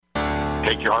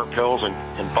take your heart pills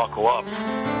and buckle up.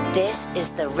 This is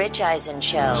The Rich Eisen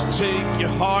Show. Take your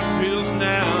heart pills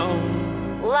now.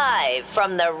 Live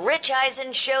from The Rich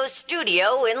Eisen Show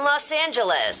studio in Los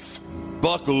Angeles.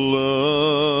 Buckle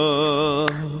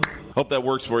up. Hope that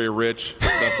works for you, Rich.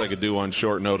 Best I could do on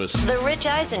short notice. The Rich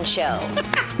Eisen Show.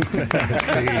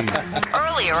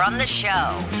 Earlier on the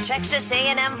show, Texas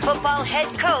A&M football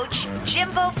head coach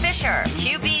Jimbo Fisher,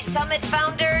 QB Summit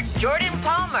founder Jordan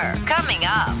Palmer. Coming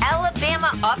up,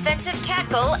 Alabama offensive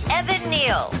tackle Evan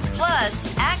Neal,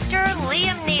 plus actor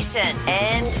Liam Neeson.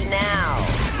 And now,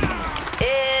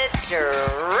 it's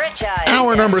Rich Eisen.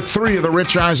 Hour number 3 of the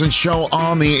Rich Eisen Show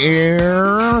on the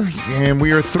air. And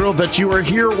we are thrilled that you are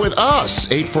here with us.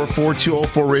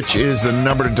 844-204-RICH is the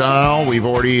number to dial. We've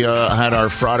already had our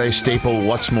Friday staple,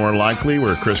 What's More Likely,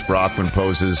 where Chris Brockman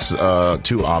poses 2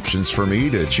 options for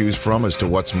me to choose from as to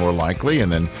what's more likely.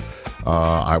 And then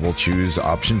I will choose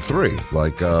option 3,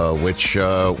 like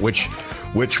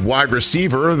which wide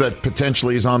receiver that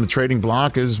potentially is on the trading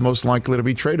block is most likely to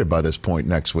be traded by this point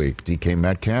next week? DK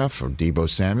Metcalf or Deebo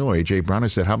Samuel or A.J. Brown? I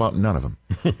said, how about none of them?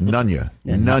 None ya.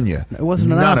 It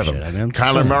wasn't an none option. of them. I mean,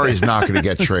 Kyler Murray's not going to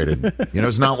get traded. You know,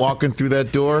 he's not walking through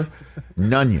that door.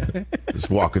 None ya is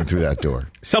walking through that door.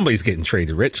 Somebody's getting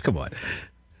traded, Rich. Come on.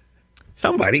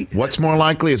 Somebody. What's more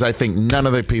likely is I think none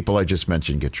of the people I just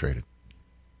mentioned get traded.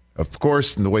 Of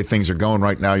course, in the way things are going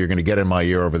right now, you're going to get in my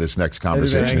ear over this next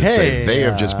conversation and say they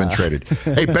have just been traded.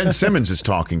 Hey, Ben Simmons is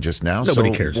talking just now.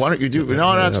 Nobody cares. Why don't you do?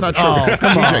 No, that's not true.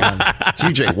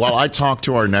 TJ, while I talk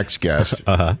to our next guest,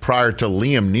 prior to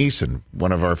Liam Neeson,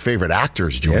 one of our favorite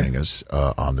actors, joining us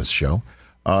on this show,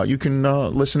 you can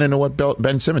listen into what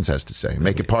Ben Simmons has to say.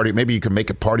 Make it party. Maybe you can make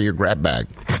it part of your grab bag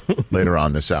later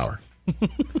on this hour.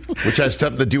 Which has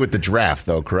something to do with the draft,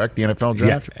 though, correct? The NFL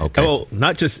draft? Yeah. Okay. Oh,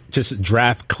 not just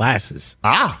draft classes.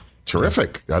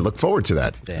 Terrific. I look forward to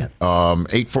that.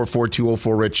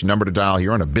 844-204-RICH, number to dial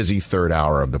here on a busy third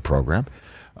hour of the program.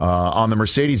 On the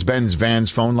Mercedes-Benz Vans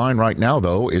phone line right now,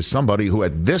 though, is somebody who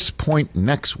at this point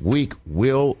next week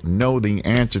will know the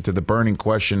answer to the burning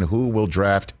question, who will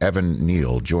draft Evan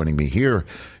Neal? Joining me here,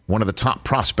 one of the top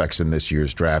prospects in this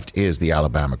year's draft is the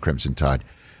Alabama Crimson Tide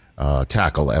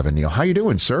tackle, Evan Neal. How you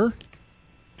doing, sir?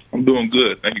 I'm doing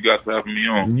good. Thank you guys for having me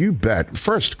on. You bet.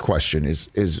 First question is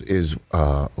who's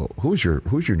your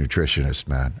nutritionist,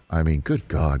 man? I mean, good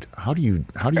God, how do you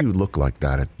look like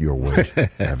that at your weight,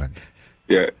 Evan?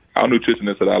 Yeah, our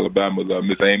nutritionist at Alabama is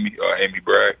Miss Amy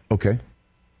Bragg. Okay,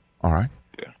 all right.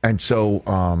 Yeah. And so,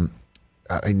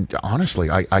 honestly,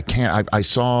 I can't. I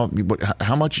saw.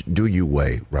 How much do you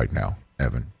weigh right now,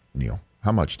 Evan Neal?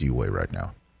 How much do you weigh right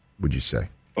now? Would you say?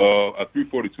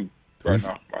 342 right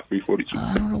now. 342.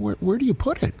 I don't know where do you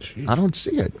put it? Jeez. I don't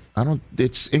see it.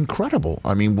 It's incredible.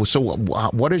 I mean, so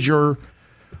what is your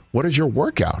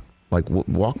workout like?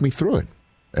 Walk me through it,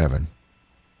 Evan.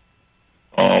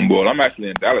 Well, I'm actually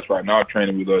in Dallas right now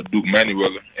training with Duke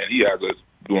Manuweller, and he has us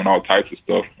doing all types of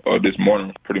stuff. This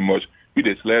morning, pretty much, we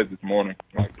did sleds this morning,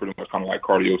 like pretty much kind of like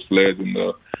cardio sleds in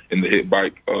the hit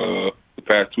bike. The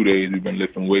past 2 days, we've been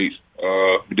lifting weights.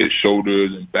 We did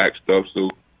shoulders and back stuff. So,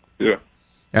 yeah.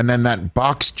 And then that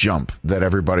box jump that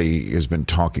everybody has been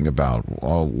talking about.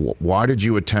 Why did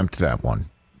you attempt that one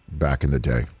back in the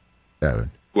day,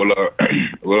 Evan? Well,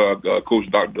 Coach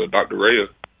Dr. Reyes,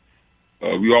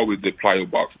 we always did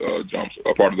plyo box jumps.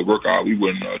 A part of the workout, we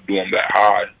wouldn't do them that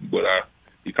high, but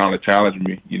he kind of challenged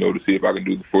me, to see if I can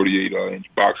do the 48-inch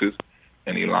boxes,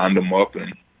 and he lined them up,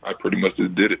 and I pretty much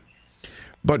just did it.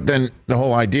 But then the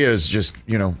whole idea is just,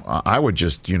 I would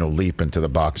just, leap into the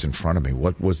box in front of me.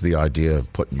 What was the idea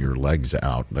of putting your legs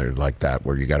out there like that,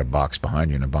 where you got a box behind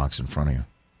you and a box in front of you?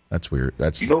 That's weird.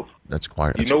 That's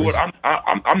quiet. You know what?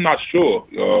 I'm not sure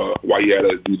why he had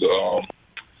us do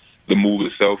the move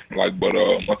itself. But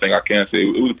one thing I can say,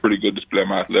 it was a pretty good display of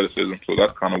my athleticism. So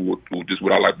that's kind of what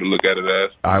I like to look at it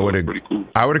as. Pretty cool.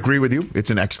 I would agree with you. It's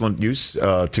an excellent use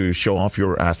to show off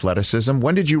your athleticism.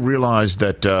 When did you realize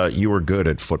that you were good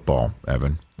at football,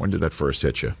 Evan? When did that first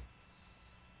hit you?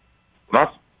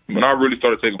 When I really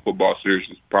started taking football serious,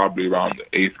 was probably around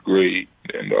the 8th grade,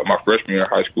 and my freshman year in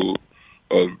high school,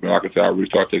 when I could say I really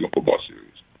started taking football serious.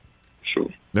 Sure.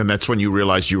 And that's when you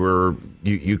realized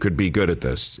you could be good at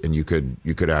this, and you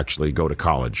could actually go to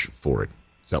college for it.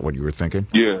 Is that what you were thinking?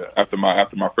 Yeah. After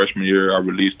my freshman year, I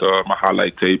released my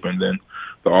highlight tape, and then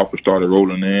the offers started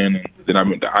rolling in, and then I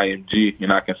went to IMG,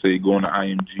 and I can say going to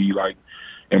IMG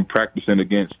and practicing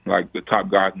against the top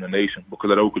guys in the nation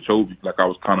because of Okeechobee. I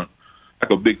was kind of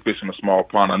like a big fish in a small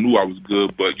pond. I knew I was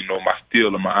good, but, my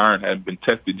steel and my iron hadn't been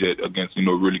tested yet against,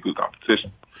 really good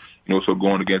competition. So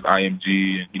going against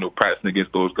IMG and, practicing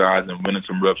against those guys and winning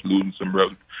some reps, losing some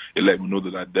reps, it let me know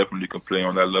that I definitely can play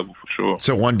on that level for sure.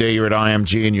 So one day you're at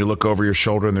IMG and you look over your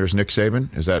shoulder and there's Nick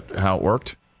Saban. Is that how it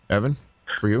worked, Evan,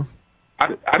 for you?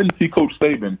 I didn't see Coach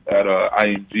Saban at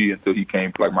IMG until he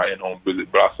came for my in-home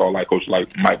visit, but I saw Coach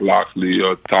Mike Loxley,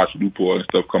 Tosh Newport and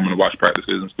stuff coming to watch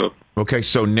practices and stuff. Okay,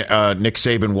 so Nick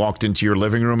Saban walked into your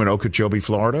living room in Okeechobee,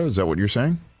 Florida. Is that what you're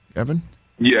saying, Evan?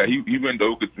 Yeah, he went to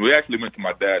Okeechobee. We actually went to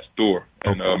my dad's store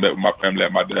and met with my family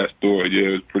at my dad's store. Yeah,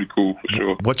 it was pretty cool for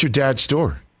sure. What's your dad's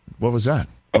store? What was that?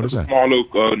 What is that? A small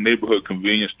little neighborhood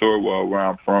convenience store where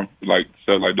I'm from.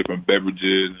 Sells different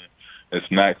beverages and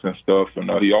snacks and stuff.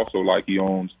 And he also he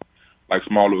owns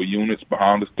small little units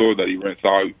behind the store that he rents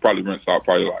out. He probably rents out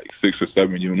 6 or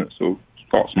 7 units. So it's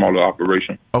called a small little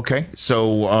operation. Okay.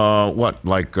 So what?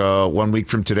 1 week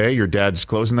from today, your dad's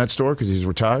closing that store because he's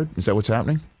retired? Is that what's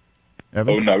happening,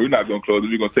 Evan? Oh, no, we're not going to close it.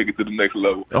 We're going to take it to the next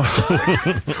level.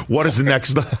 What is the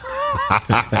next level?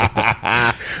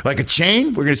 Like a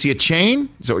chain? We're going to see a chain?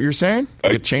 Is that what you're saying?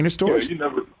 Like a chain of stores? Yeah,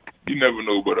 you never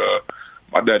know, but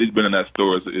my dad, he's been in that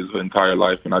store his entire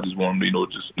life, and I just want him,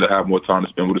 just to have more time to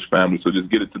spend with his family. So just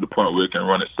get it to the point where it can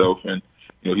run itself, and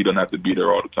he doesn't have to be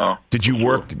there all the time. Did you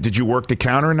work the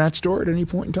counter in that store at any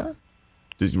point in time?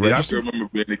 Did you register? I can remember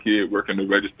being a kid working the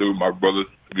register with my brothers.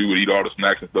 We would eat all the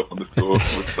snacks and stuff in the store.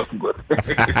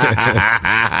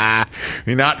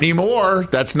 Not anymore.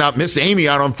 That's not Miss Amy.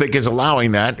 I don't think is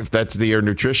allowing that. If that's the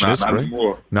nutritionist, not right?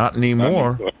 Anymore. Not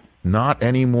anymore. Not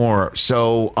anymore.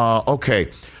 So okay.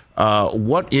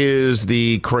 What is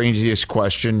the craziest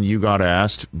question you got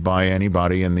asked by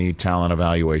anybody in the talent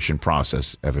evaluation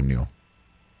process, Evan Neal?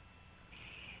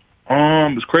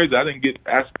 It's crazy. I didn't get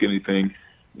asked anything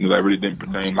that really didn't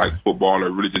pertain football or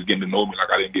really just getting to know me.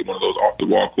 I didn't get one of those off the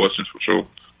wall questions for sure.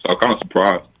 So I'm kind of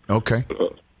surprised. Okay.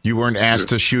 You weren't asked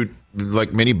to shoot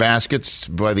mini baskets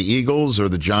by the Eagles, or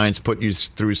the Giants put you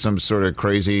through some sort of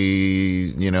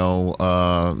crazy,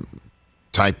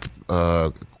 type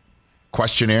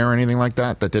questionnaire or anything like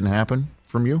that? That didn't happen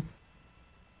from you?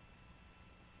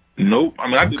 Nope.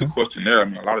 I did a questionnaire.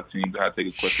 A lot of teams had to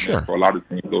take a questionnaire for a lot of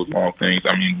teams, those long things.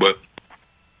 But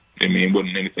it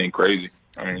wasn't anything crazy.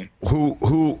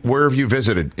 Where have you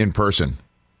visited in person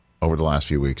over the last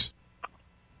few weeks?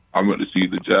 I went to see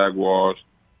the Jaguars,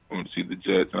 I went to see the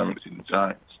Jets, and I went to see the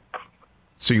Giants.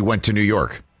 So you went to New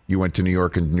York. You went to New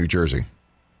York and New Jersey.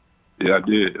 Yeah, I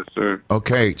did. Yes, sir.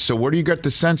 Okay, so where do you get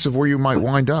the sense of where you might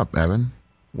wind up, Evan?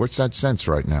 What's that sense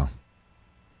right now?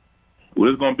 Well,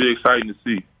 it's going to be exciting to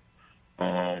see.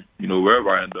 Wherever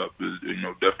I end up is,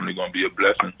 definitely going to be a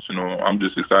blessing. I'm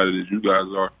just excited as you guys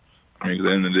are. At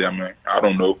the end of the day, I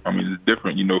don't know. It's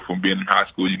different, from being in high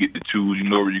school. You get to choose,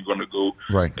 where you're going to go.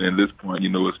 Right. And at this point,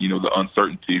 it's, the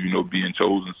uncertainty of, being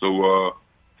chosen. So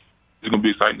it's going to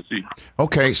be exciting to see.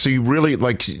 Okay, so you really,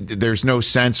 there's no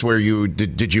sense where you,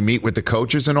 did you meet with the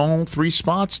coaches in all 3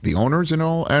 spots? The owners in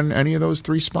any of those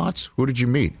 3 spots? Who did you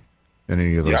meet in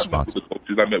any of those spots? I met with the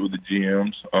coaches. I met with the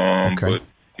GMs. Okay. But,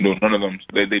 none of them,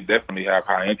 they definitely have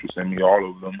high interest in me, all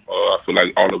of them. I feel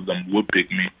like all of them would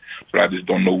pick me, but I just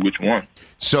don't know which one.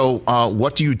 So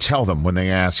what do you tell them when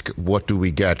they ask, what do we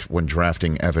get when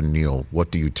drafting Evan Neal? What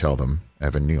do you tell them,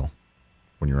 Evan Neal,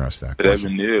 when you're asked that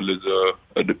question? Evan Neal is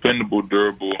a dependable,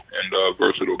 durable, and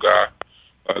versatile guy.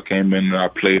 I came in and I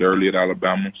played early at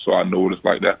Alabama, so I know what it's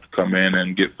like that to come in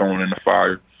and get thrown in the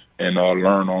fire and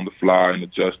learn on the fly and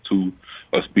adjust to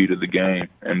speed of the game,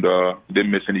 and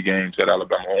didn't miss any games at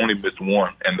Alabama. I only missed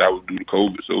one, and that was due to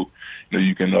COVID. So,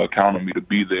 you can count on me to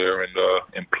be there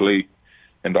and play.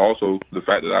 And also the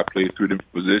fact that I played 3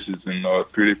 different positions in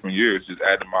 3 different years just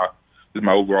added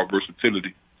my overall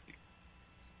versatility.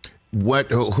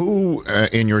 Who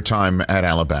in your time at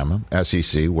Alabama,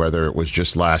 SEC, whether it was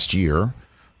just last year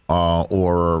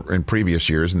or in previous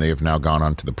years, and they have now gone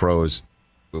on to the pros,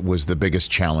 was the biggest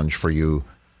challenge for you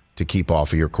to keep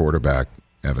off of your quarterback,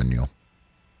 Evan Neal?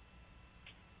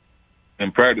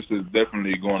 In practice, it's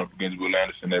definitely going up against Will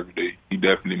Anderson every day. He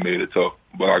definitely made it tough.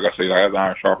 But like I say, as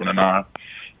iron sharpening iron,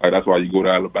 that's why you go to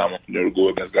Alabama, to go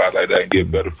against guys like that and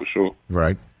get better for sure.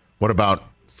 Right. What about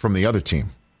from the other team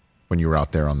when you were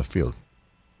out there on the field?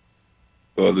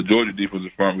 The Georgia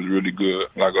defensive front was really good,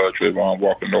 like Trayvon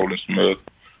Walker, Nolan Smith,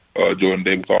 Jordan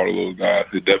Davis, all of those guys.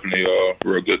 It definitely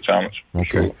were a good challenge.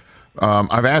 Okay. Sure.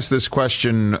 I've asked this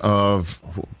question of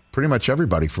pretty much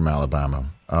everybody from Alabama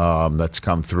that's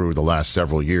come through the last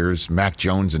several years. Mac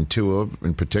Jones and Tua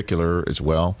in particular as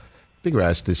well. I think I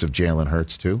asked this of Jalen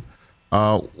Hurts too.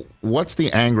 What's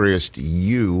the angriest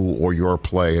you or your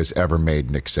play has ever made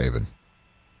Nick Saban?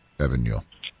 Evan Neal?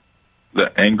 The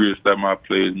angriest that my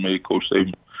plays made Coach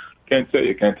Saban. Can't tell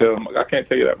you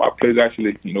that my plays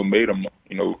actually, made him,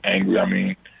 angry. I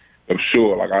mean, I'm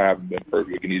sure, like, I haven't been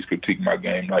perfect and he's critiqued my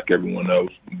game like everyone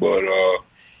else, but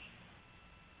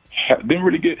didn't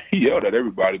really get, he yelled at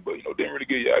everybody, but, didn't really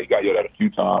get, he got yelled at a few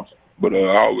times. But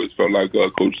I always felt like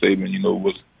Coach Saban,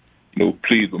 was,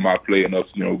 pleased with my play enough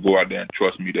to, go out there and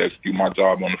trust me to execute my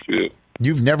job on the field.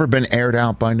 You've never been aired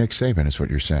out by Nick Saban, is what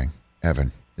you're saying,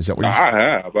 Evan. Is that what you're saying?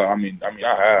 I have. I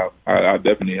have. I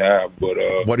definitely have. But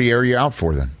what did he air you out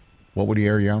for then? What would he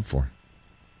air you out for?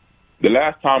 The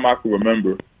last time I can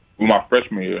remember, with my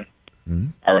freshman year,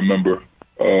 I remember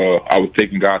I was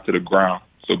taking guys to the ground.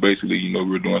 So basically, we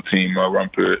were doing team run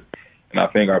period, and I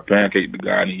think I pancaked the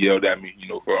guy, and he yelled at me,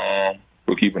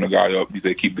 for keeping the guy up. He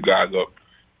said, "Keep the guys up."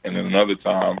 And then another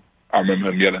time, I remember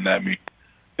him yelling at me.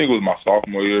 I think it was my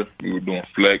sophomore year. We were doing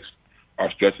flex, our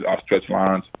stretch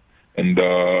lines. And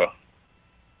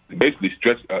basically,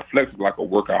 flex is like a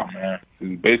workout, man.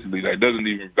 It's basically, like, doesn't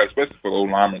even, especially for the old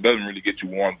lineman, it doesn't really get you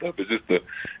warmed up. It's just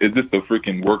a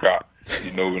freaking workout,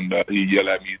 And he yelled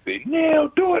at me and say,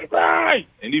 "Neal, do it right."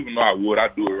 And even though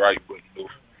I'd do it right, but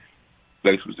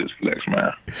flex was just flex,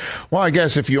 man. Well, I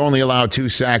guess if you only allow 2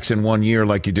 sacks in 1 year,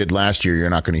 like you did last year, you're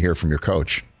not going to hear from your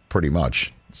coach, pretty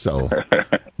much. So,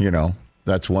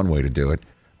 that's one way to do it.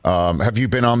 Have you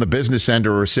been on the business end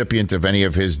or recipient of any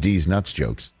of his D's nuts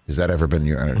jokes? Has that ever been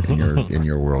in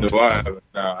your world? No, I haven't.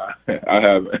 Nah, I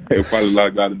haven't. It probably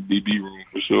locked out in the DB room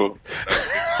for sure.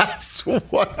 That's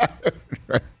what I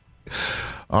heard.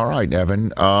 All right,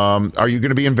 Evan. Are you going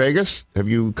to be in Vegas? Have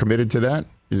you committed to that?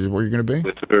 Is it where you're going to be?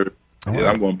 Yes, sir. Yeah,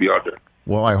 I'm going to be out there.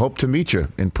 Well, I hope to meet you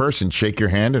in person, shake your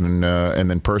hand, and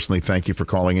then personally thank you for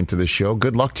calling into this show.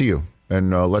 Good luck to you,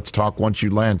 and let's talk once you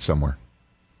land somewhere.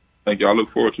 Thank you. I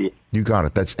look forward to it. You got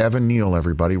it. That's Evan Neal,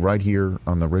 everybody, right here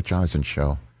on the Rich Eisen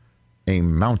Show. A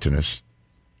mountainous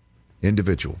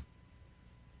individual.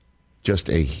 Just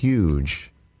a huge,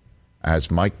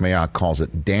 as Mike Mayock calls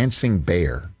it, dancing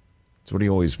bear. That's what he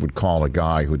always would call a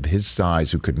guy with his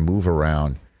size who could move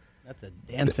around. That's a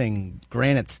dancing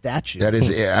granite statue. That is,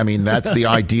 I mean, that's the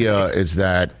idea, is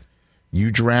that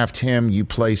you draft him, you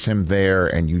place him there,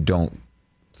 and you don't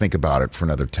think about it for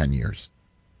another 10 years.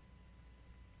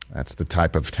 That's the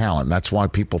type of talent. That's why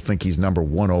people think he's number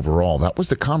 1 overall. That was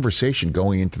the conversation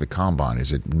going into the combine.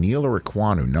 Is it Neal or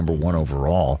Ekwonu, number 1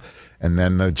 overall? And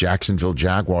then the Jacksonville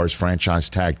Jaguars franchise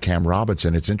tagged Cam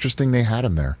Robinson. It's interesting they had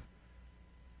him there.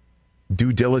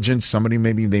 Due diligence, somebody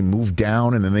maybe they move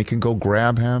down and then they can go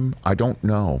grab him. I don't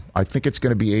know. I think it's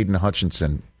going to be Aiden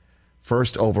Hutchinson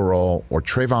first overall, or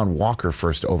Trayvon Walker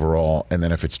first overall. And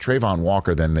then if it's Trayvon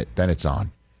Walker, then it's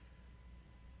on.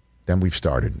 Then we've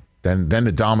started. Then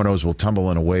the dominoes will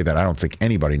tumble in a way that I don't think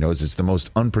anybody knows. It's the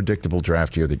most unpredictable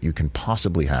draft year that you can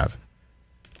possibly have.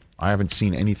 I haven't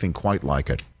seen anything quite like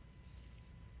it.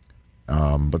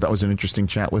 But that was an interesting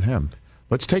chat with him.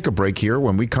 Let's take a break here.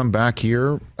 When we come back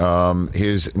here,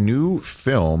 his new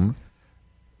film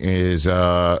is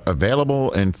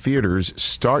available in theaters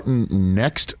starting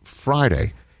next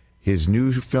Friday. His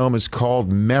new film is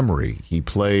called Memory. He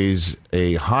plays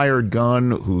a hired gun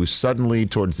who suddenly,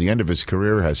 towards the end of his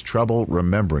career, has trouble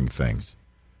remembering things.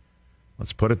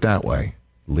 Let's put it that way.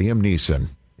 Liam Neeson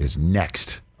is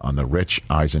next on The Rich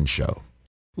Eisen Show.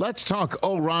 Let's talk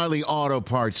O'Reilly Auto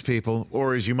Parts, people,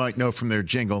 or as you might know from their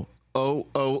jingle,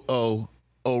 O-O-O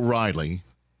O'Reilly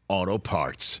Auto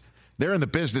Parts. They're in the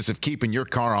business of keeping your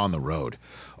car on the road.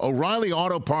 O'Reilly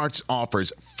Auto Parts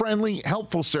offers friendly,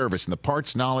 helpful service and the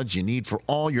parts knowledge you need for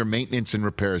all your maintenance and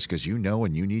repairs, because you know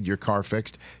when you need your car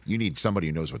fixed, you need somebody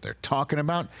who knows what they're talking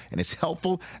about and is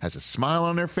helpful, has a smile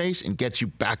on their face, and gets you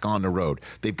back on the road.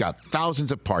 They've got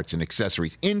thousands of parts and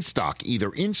accessories in stock,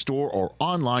 either in-store or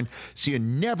online, so you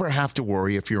never have to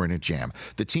worry if you're in a jam.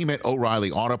 The team at O'Reilly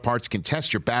Auto Parts can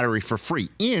test your battery for free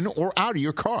in or out of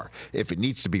your car. If it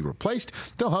needs to be replaced,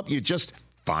 they'll help you just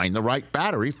find the right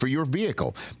battery for your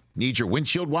vehicle. Need your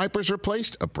windshield wipers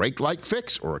replaced, a brake light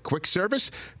fix, or a quick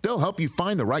service? They'll help you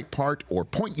find the right part or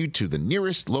point you to the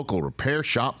nearest local repair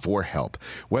shop for help.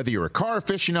 Whether you're a car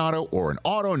aficionado or an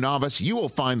auto novice, you will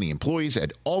find the employees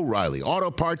at O'Reilly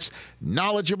Auto Parts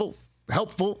knowledgeable,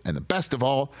 helpful, and the best of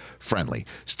all, friendly.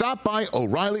 Stop by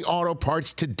O'Reilly Auto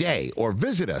Parts today or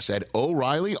visit us at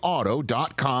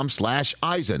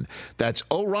O'ReillyAuto.com/Eisen. That's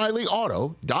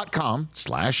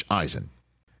O'ReillyAuto.com/Eisen.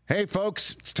 Hey,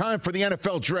 folks, it's time for the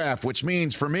NFL draft, which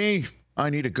means for me, I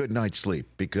need a good night's sleep,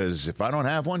 because if I don't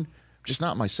have one, I'm just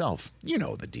not myself. You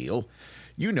know the deal.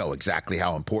 You know exactly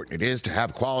how important it is to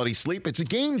have quality sleep. It's a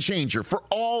game changer for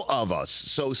all of us.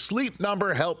 So Sleep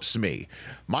Number helps me.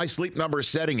 My Sleep Number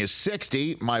setting is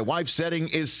 60. My wife's setting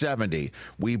is 70.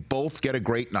 We both get a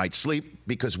great night's sleep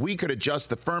because we could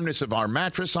adjust the firmness of our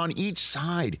mattress on each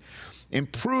side.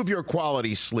 Improve your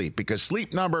quality sleep because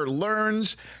Sleep Number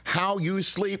learns how you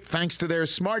sleep thanks to their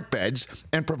smart beds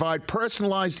and provide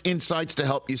personalized insights to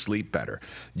help you sleep better.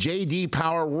 J.D.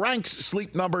 Power ranks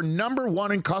Sleep Number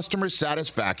 #1 in customer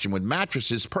satisfaction with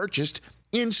mattresses purchased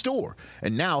in-store.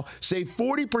 And now, save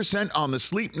 40% on the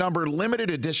Sleep Number limited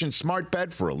edition smart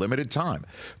bed for a limited time.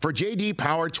 For J.D.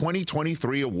 Power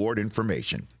 2023 award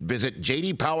information, visit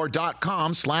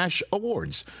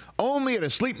jdpower.com/awards. Only at a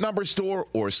Sleep Number store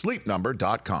or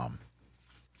sleepnumber.com.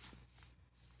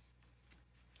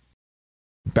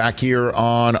 Back here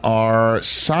on our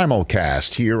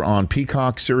simulcast here on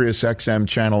Peacock, Sirius XM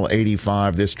Channel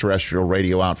 85, this terrestrial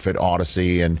radio outfit,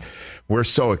 Odyssey, and we're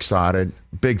so excited.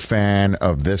 Big fan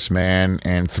of this man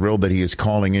and thrilled that he is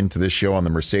calling into this show on the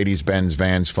Mercedes-Benz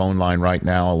Vans phone line right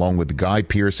now, along with Guy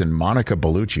Pearce and Monica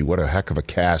Bellucci. What a heck of a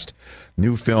cast.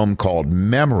 New film called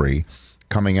Memory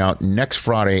coming out next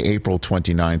Friday, April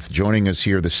 29th. Joining us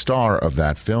here, the star of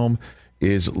that film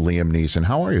is Liam Neeson.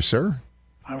 How are you, sir?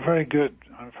 I'm very good.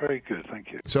 Very good,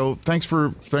 thank you. So thanks for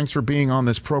being on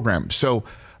this program. So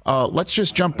let's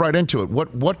just jump right into it. What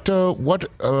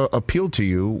appealed to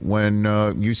you when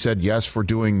you said yes for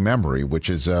doing Memory,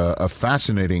 which is a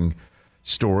fascinating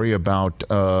story about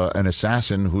an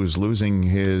assassin who's losing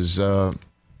his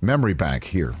memory bank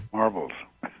here? Marbles.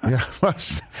 Yeah,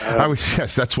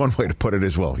 yes, that's one way to put it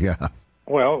as well. Yeah.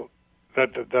 Well,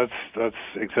 that's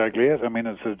exactly it. I mean,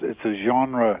 it's a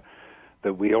genre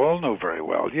that we all know very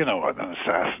well, you know, an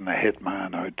assassin, a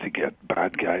hitman out to get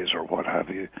bad guys or what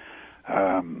have you.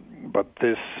 But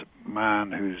this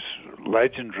man who's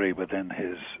legendary within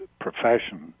his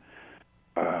profession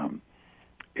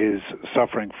is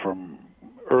suffering from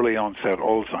early onset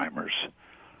Alzheimer's.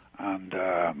 And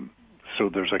so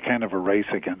there's a kind of a race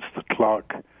against the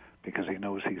clock because he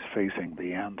knows he's facing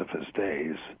the end of his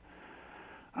days.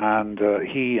 And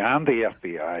he and the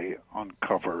FBI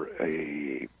uncover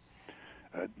a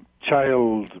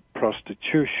child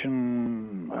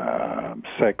prostitution,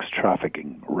 sex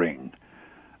trafficking ring,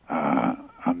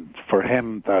 and for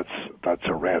him that's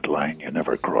a red line you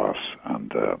never cross.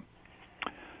 And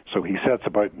so he sets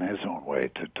about in his own way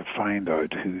to find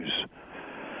out who's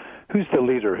the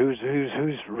leader, who's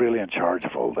really in charge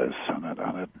of all this, and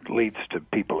it leads to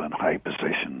people in high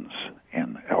positions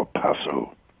in El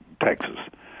Paso, Texas,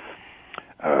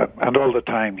 and all the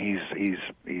time he's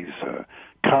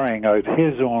carrying out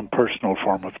his own personal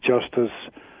form of justice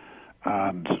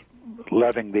and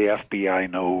letting the FBI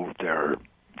know they're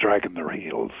dragging their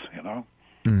heels, you know.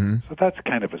 Mm-hmm. So that's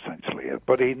kind of essentially it.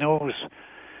 But he knows,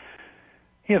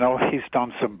 you know, he's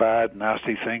done some bad,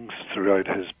 nasty things throughout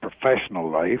his professional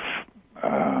life.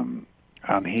 And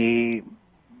he,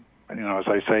 you know, as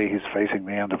I say, he's facing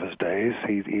the end of his days.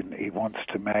 He wants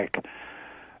to make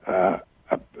a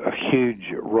huge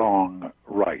wrong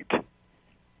right.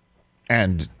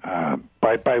 And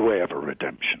by way of a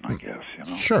redemption, I guess, you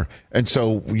know. Sure. And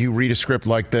so you read a script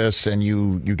like this, and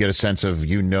you get a sense of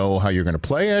how you're going to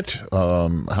play it.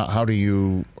 How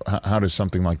does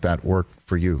something like that work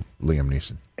for you, Liam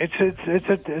Neeson?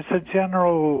 It's a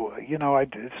general, you know.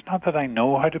 It's not that I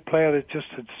know how to play it.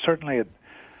 It's certainly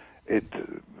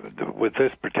with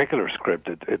this particular script,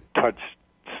 it touched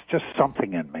just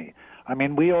something in me. I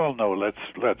mean, we all know. Let's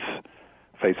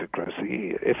face it, Chris,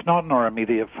 if not in our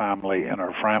immediate family, in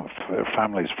our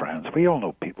family's friends, we all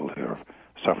know people who are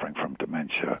suffering from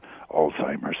dementia,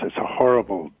 Alzheimer's. It's a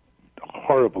horrible,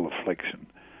 horrible affliction.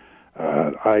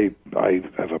 I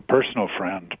have a personal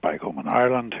friend back home in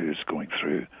Ireland who's going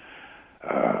through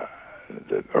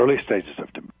the early stages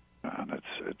of dementia, and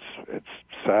it's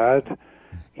sad.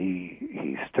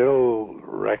 He still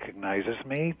recognizes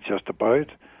me, just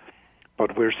about.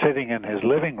 But we're sitting in his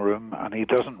living room, and he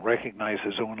doesn't recognize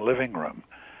his own living room,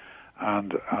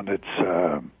 and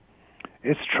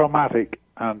it's traumatic.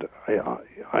 And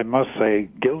I must say,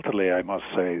 guiltily, I must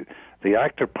say, the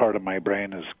actor part of my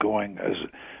brain is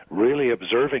really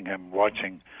observing him,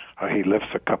 watching how he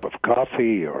lifts a cup of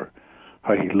coffee or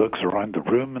how he looks around the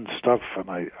room and stuff.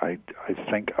 And I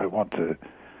think I want to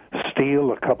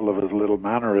steal a couple of his little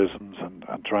mannerisms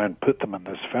and try and put them in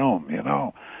this film, you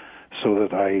know, so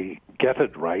that I get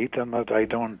it right and that I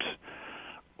don't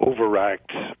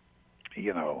overact,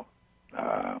 you know,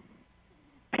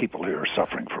 people who are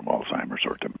suffering from Alzheimer's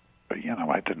or dementia. You know,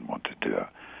 I didn't want to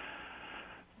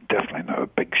definitely not a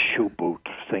big showboat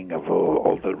thing of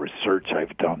all the research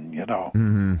I've done, you know.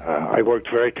 I worked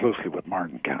very closely with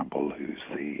Martin Campbell, who's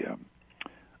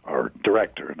our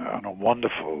director, and a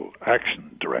wonderful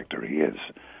action director he is.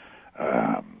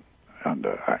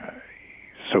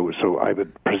 So I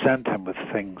would present him with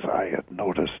things I had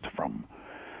noticed from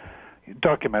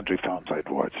documentary films I'd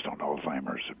watched on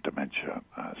Alzheimer's, dementia,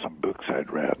 some books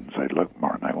I'd read, and say, look,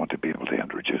 Martin, I want to be able to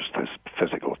introduce this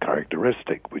physical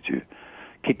characteristic. Would you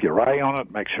keep your eye on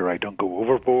it, make sure I don't go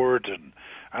overboard?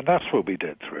 And that's what we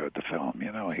did throughout the film.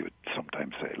 You know, he would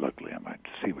sometimes say, look, Liam, I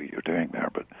see what you're doing there,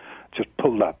 but just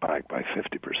pull that back by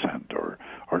 50% or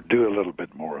do a little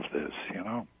bit more of this, you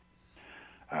know,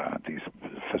 these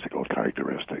physical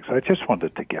characteristics. I just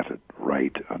wanted to get it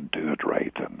right and do it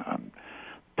right and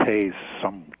pay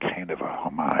some kind of a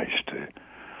homage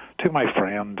to my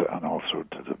friend and also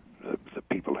to the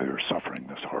people who are suffering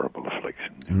this horrible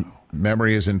affliction. You know?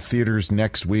 Memory is in theaters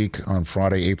next week on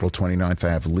Friday, April 29th.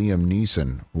 I have Liam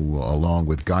Neeson, who, along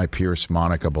with Guy Pearce,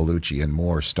 Monica Bellucci, and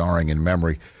more, starring in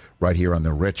Memory right here on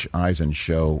the Rich Eisen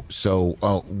Show. So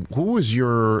who was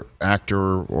your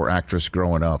actor or actress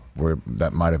growing up where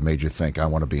that might have made you think, I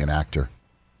want to be an actor,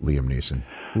 Liam Neeson?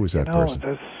 Who was that person?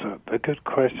 That's a good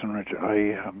question, Rich.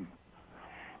 I'd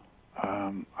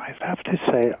have to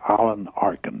say Alan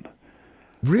Arkin.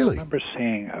 Really? I remember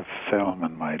seeing a film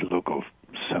in my local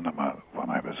cinema when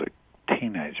I was a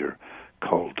teenager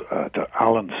called, that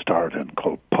Alan starred in,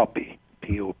 called Poppy,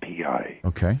 P-O-P-I.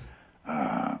 Okay.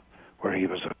 Where he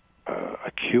was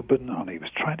a Cuban, and he was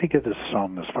trying to get his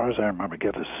son, as far as I remember,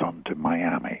 get his son to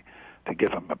Miami to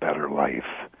give him a better life.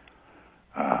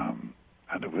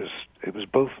 And it was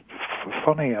both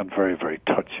funny and very, very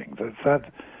touching.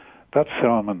 That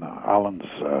film and Alan's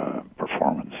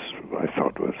performance, I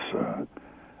thought, was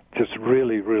just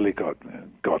really, really got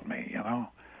me. You know,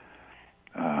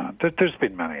 there's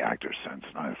been many actors since,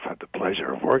 and I've had the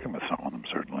pleasure of working with some of them.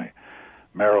 Certainly,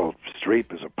 Meryl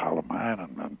Streep is a pal of mine,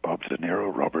 and Bob De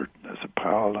Niro, Robert is a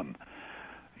pal, and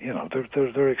you know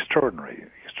they're extraordinary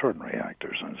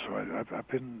actors, and so I've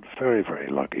been very, very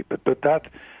lucky. But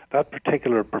that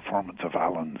particular performance of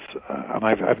Alan's, and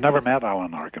I've never met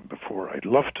Alan Arkin before. I'd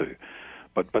love to,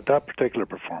 but that particular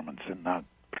performance in that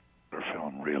particular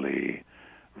film really,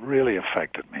 really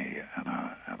affected me in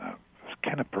a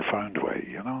kind of profound way.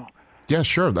 You know. Yeah,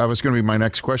 sure. That was going to be my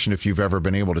next question, if you've ever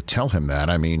been able to tell him that.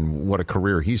 I mean, what a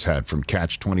career he's had, from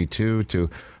Catch-22 to,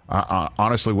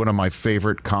 honestly, one of my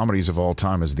favorite comedies of all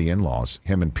time is The In-Laws,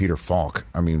 him and Peter Falk.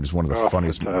 I mean, it was one of the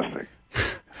funniest. Fantastic.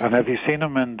 And have you seen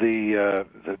him in the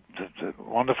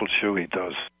wonderful show he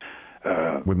does?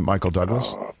 With Michael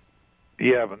Douglas?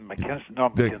 Yeah, but McKinsey.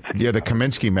 The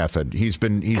Kaminsky Method. He's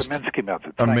Kaminsky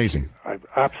Method. Amazing. I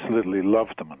absolutely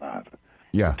loved him in that.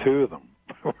 Yeah. The two of them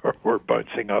were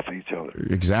bouncing off each other.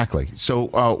 Exactly. So,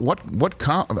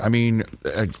 I mean,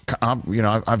 you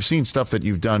know, I've seen stuff that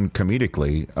you've done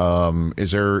comedically.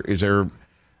 Is there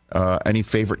any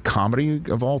favorite comedy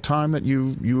of all time that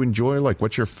you enjoy? Like,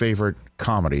 what's your favorite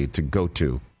comedy to go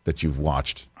to that you've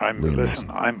watched? I'm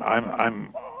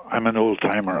an old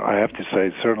timer. I have to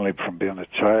say, certainly from being a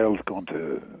child, going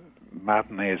to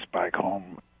matinees back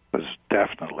home was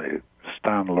definitely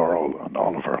Stan Laurel and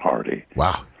Oliver Hardy.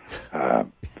 Wow.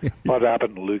 Bud Abbott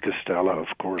and Lou Costello, of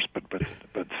course, but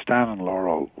Stan and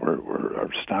Laurel or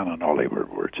Stan and Ollie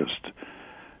were just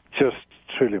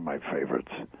truly my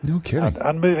favorites. No kidding.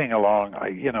 And moving along, I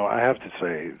have to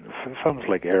say, films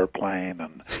like Airplane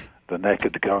and the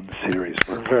Naked Gun series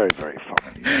were very, very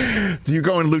funny. Do you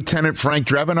go in Lieutenant Frank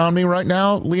Drebin on me right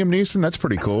now, Liam Neeson? That's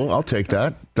pretty cool. I'll take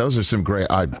that. Those are some great.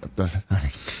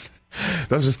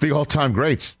 Those are the all-time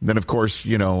greats. Then, of course,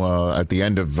 you know, at the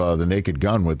end of the Naked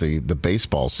Gun with the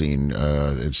baseball scene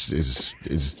is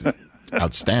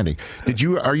outstanding.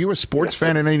 Are you a sports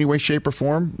fan in any way, shape, or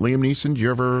form, Liam Neeson? Do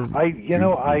you ever?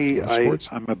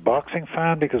 I'm a boxing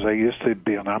fan because I used to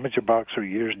be an amateur boxer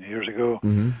years and years ago.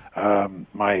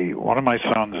 Mm-hmm. One of my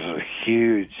sons is a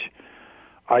huge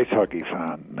ice hockey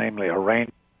fan, namely a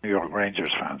New York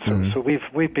Rangers fan. So, mm-hmm. so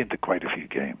we've been to quite a few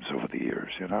games over the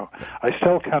years. You know, I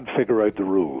still can't figure out the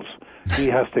rules. He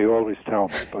has to always tell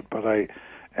me, but I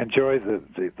enjoy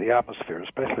the atmosphere,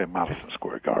 especially in Madison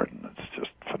Square Garden. It's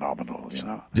just phenomenal, you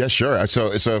know. Yeah, sure.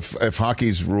 So if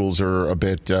hockey's rules are a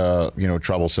bit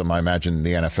troublesome, I imagine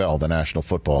the NFL, the National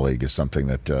Football League, is something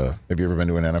that. Have you ever been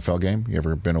to an NFL game? You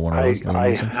ever been to one of those?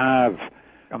 I have,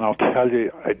 and I'll tell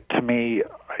you. To me,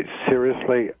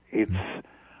 seriously, it's.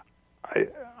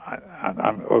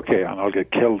 I'm okay, and I'll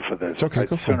get killed for this. It's okay,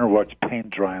 I'd sooner watch paint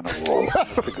dry on a wall.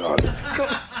 Honest to God,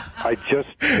 I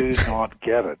just do not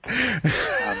get it.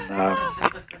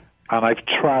 And And I've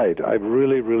tried. I've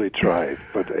really, really tried.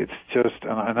 But it's just,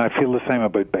 and I feel the same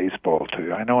about baseball,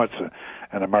 too. I know it's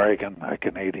an American, a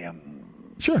Canadian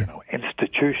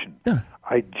institution. Yeah.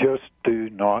 I just do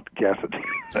not get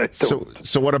it.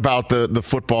 So what about the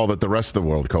football that the rest of the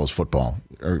world calls football?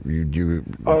 Or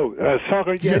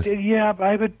soccer. Yeah.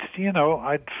 I would.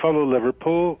 I'd follow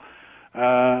Liverpool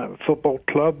football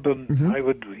club, and I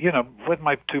would. With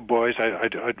my two boys,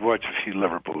 I'd watch a few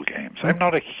Liverpool games. I'm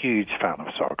not a huge fan of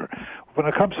soccer. When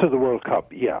it comes to the World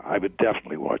Cup, I would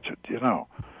definitely watch it.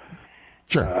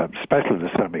 Sure. Especially the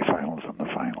semifinals and the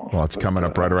finals. Well, it's coming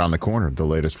up right around the corner, the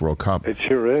latest World Cup. It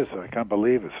sure is. I can't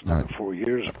believe it's another 4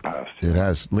 years have passed. It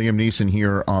has. Liam Neeson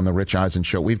here on the Rich Eisen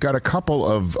Show. We've got a couple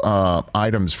of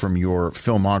items from your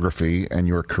filmography and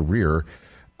your career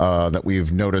that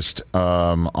we've noticed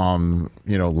on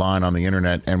line on the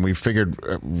internet, and we figured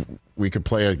we could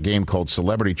play a game called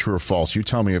Celebrity True or False. You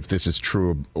tell me if this is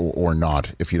true or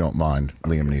not, if you don't mind,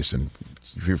 Liam Neeson,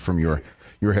 from your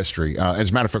history. As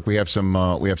a matter of fact, we have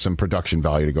some production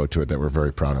value to go to it that we're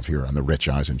very proud of here on the Rich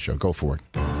Eisen Show. Go for it.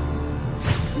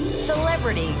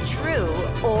 Celebrity True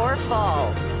or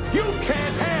False? You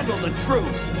can't handle the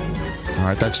truth. All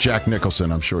right, that's Jack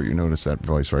Nicholson. I'm sure you noticed that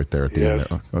voice right there at the end.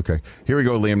 There. Okay, here we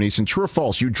go, Liam Neeson. True or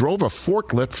false? You drove a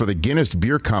forklift for the Guinness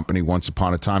Beer Company once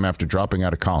upon a time after dropping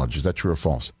out of college. Is that true or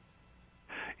false?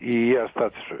 Yes,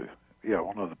 that's true. Yeah,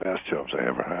 one of the best jobs I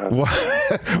ever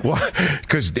had. What?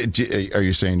 Because are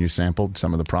you saying you sampled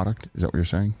some of the product? Is that what you're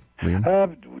saying,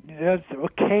 Liam? Yes,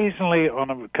 occasionally,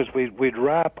 because we'd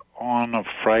wrap on a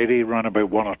Friday around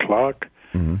about 1 o'clock.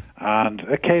 Mm-hmm. And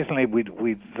occasionally,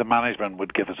 the management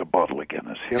would give us a bottle of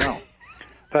Guinness.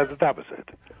 That was it.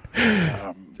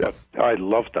 But I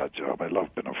loved that job. I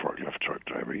loved being a forklift truck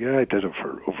driver. Yeah, I did it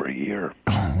for over a year.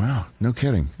 Oh wow, no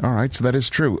kidding. All right, so that is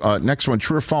true. Next one,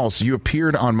 true or false? You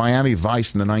appeared on Miami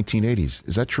Vice in the 1980s.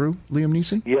 Is that true, Liam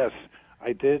Neeson? Yes,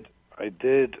 I did. I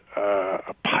did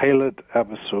a pilot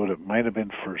episode. It might have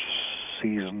been for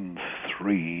season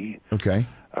 3. Okay.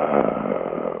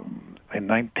 In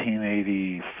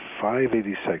 1985,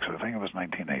 86. I think it was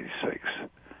 1986.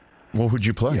 Well, who'd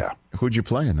you play? Yeah. Who'd you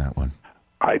play in that one?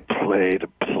 I played a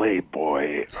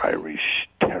playboy Irish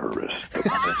terrorist.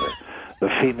 The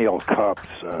female cops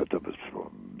that was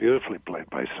beautifully played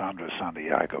by Sandra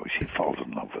Santiago. She falls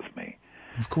in love with me.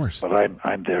 Of course. But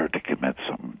I'm there to commit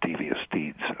some devious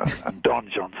deeds, and Don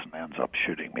Johnson ends up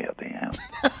shooting me at the end.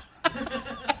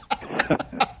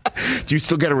 Do you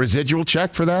still get a residual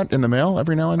check for that in the mail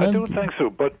every now and then? I don't think so,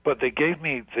 but they gave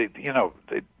me the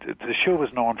show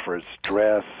was known for its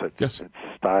dress, its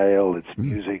style, its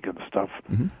music and stuff,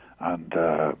 and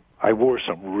I wore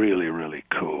some really, really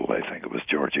cool. I think it was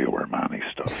Giorgio Armani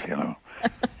stuff,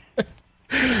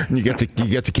 And you get to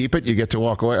keep it. You get to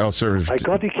walk away. Oh, sir. I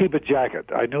got to keep a jacket.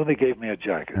 I know they gave me a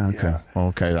jacket. Okay. Yeah.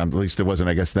 Okay. At least it wasn't,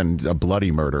 I guess, then a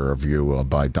bloody murder of you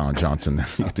by Don Johnson.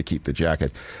 You get to keep the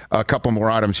jacket. A couple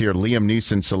more items here. Liam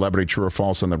Neeson, Celebrity True or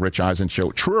False on the Rich Eisen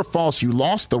Show. True or false? You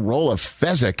lost the role of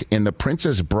Fezik in The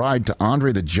Princess Bride to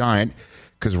Andre the Giant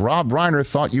because Rob Reiner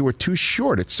thought you were too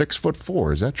short at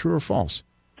 6'4". Is that true or false?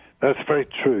 That's very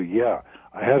true. Yeah,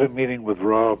 I had a meeting with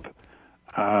Rob.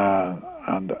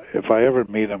 And if I ever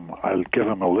meet him, I'll give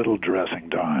him a little dressing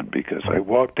down because I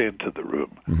walked into the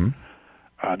room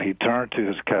and he turned to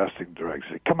his casting director and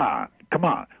said, Come on,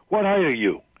 what height are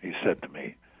you? He said to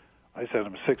me. I said,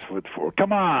 I'm 6'4".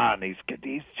 Come on, he's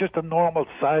just a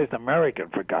normal-sized American,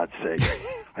 for God's sake.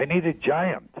 I need a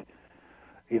giant.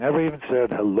 He never even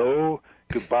said hello,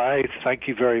 goodbye, thank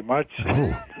you very much.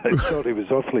 Oh. I thought he was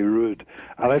awfully rude.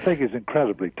 And I think he's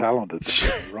incredibly talented, don't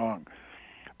get me wrong.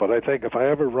 But I think if I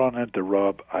ever run into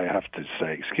Rob, I have to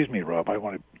say, excuse me, Rob, I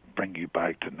want to bring you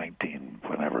back to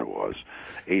whenever it was,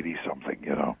 80-something,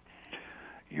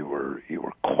 You were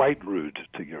quite rude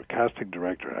to your casting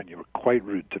director, and you were quite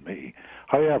rude to me.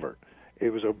 However,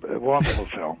 it was a wonderful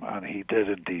film, and he did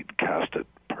indeed cast it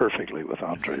perfectly with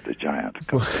Andre the Giant.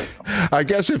 I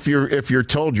guess if you're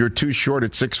told you're too short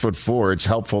at 6'4", it's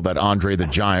helpful that Andre the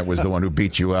Giant was the one who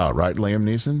beat you out, right, Liam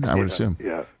Neeson? I would assume.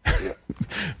 Yeah.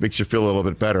 Makes you feel a little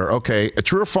bit better. Okay,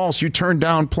 true or false? You turned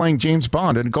down playing James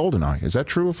Bond in GoldenEye. Is that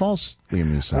true or false,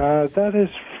 Liam Neeson? That is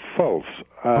false.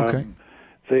 Okay.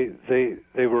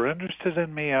 They were interested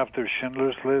in me after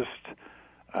Schindler's List,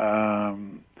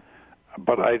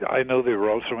 but I know they were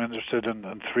also interested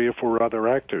in 3 or 4 other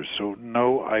actors. So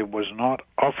no, I was not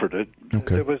offered it.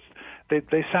 Okay.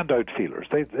 They sent out feelers.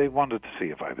 They wanted to see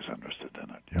if I was interested in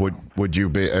it. Would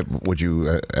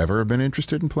you ever have been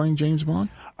interested in playing James Bond?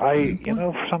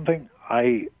 Something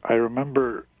I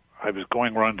remember I was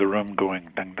going around the room going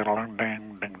ding ding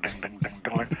ding ding ding ding ding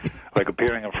ding, like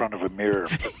appearing in front of a mirror,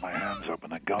 putting my hands up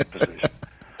in a gun position,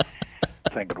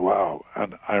 thinking, wow.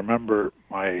 And I remember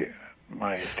my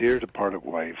dear departed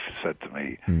wife said to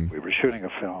me, we were shooting a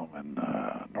film in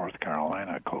North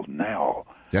Carolina called Nell.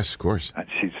 Yes, of course. And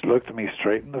she looked at me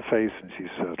straight in the face and she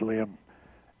said, Liam,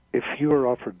 if you are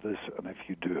offered this and if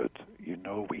you do it, you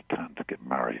know we can't get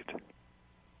married.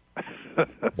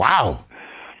 Wow.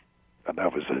 And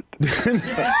that was it.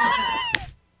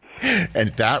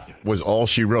 And that was all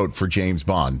she wrote for James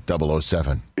Bond,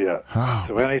 007. Yeah. Oh.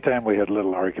 So anytime we had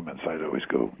little arguments, I'd always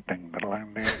go, ding, ding,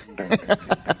 ding, ding, ding, ding,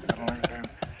 ding, ding.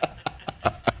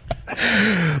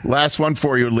 Last one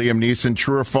for you, Liam Neeson.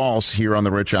 True or false here on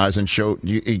the Rich Eisen Show?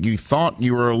 You thought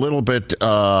you were a little bit,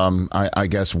 I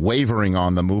guess, wavering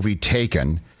on the movie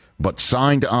Taken, but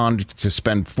signed on to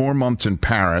spend 4 months in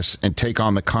Paris and take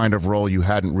on the kind of role you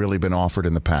hadn't really been offered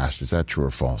in the past. Is that true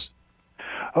or false?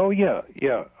 Oh, yeah.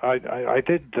 I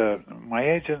did. My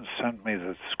agent sent me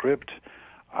the script.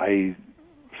 I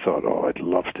thought, oh, I'd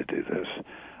love to do this.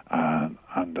 And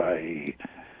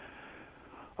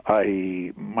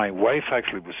my wife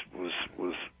actually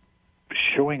was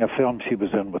showing a film she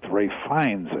was in with Ray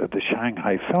Fiennes at the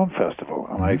Shanghai Film Festival,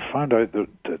 and I found out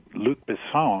that Luc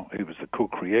Besson, who was the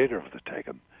co-creator of the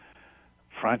Taken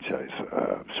franchise,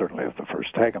 certainly of the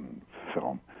first Taken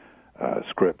film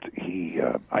script,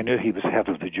 I knew he was head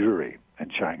of the jury in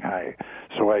Shanghai,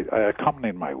 so I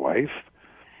accompanied my wife,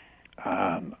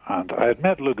 and I had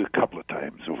met Luc a couple of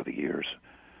times over the years.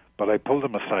 But I pulled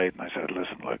him aside and I said,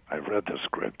 listen, look, I've read the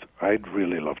script. I'd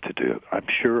really love to do it. I'm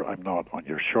sure I'm not on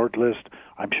your short list.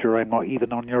 I'm sure I'm not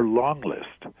even on your long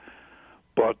list.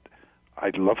 But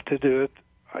I'd love to do it.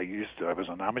 I was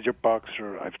an amateur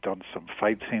boxer. I've done some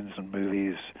fight scenes in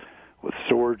movies with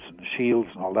swords and shields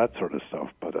and all that sort of stuff.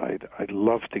 But I'd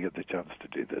love to get the chance to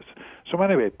do this. So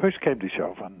anyway, push came to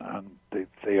shove, and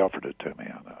they offered it to me,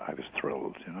 and I was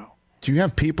thrilled, you know. Do you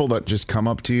have people that just come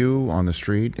up to you on the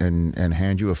street and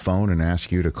hand you a phone and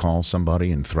ask you to call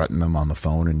somebody and threaten them on the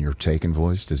phone in your Taken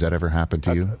voice? Does that ever happen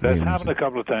to you? That's happened a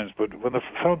couple of times, but when the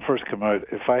film first came out,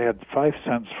 if I had 5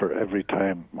 cents for every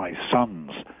time my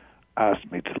sons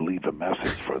asked me to leave a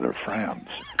message for their friends,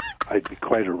 I'd be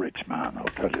quite a rich man, I'll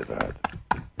tell you that.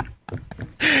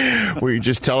 Well, you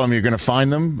just tell them you're going to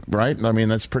find them, right? I mean,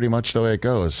 that's pretty much the way it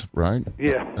goes, right?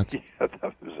 Yeah, that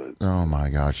was it. Oh, my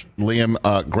gosh. Liam,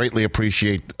 greatly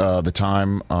appreciate the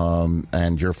time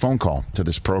and your phone call to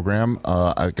this program.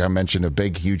 Like I mentioned, a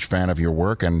big, huge fan of your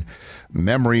work, and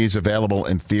Memories available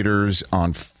in theaters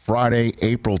on Friday,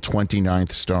 April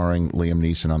 29th, starring Liam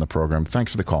Neeson on the program.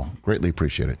 Thanks for the call. Greatly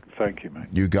appreciate it. Thank you, man.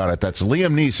 You got it. That's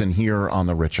Liam Neeson here on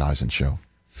The Rich Eisen Show.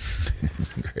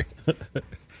 Great.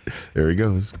 There he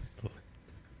goes.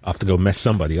 I'll have to go mess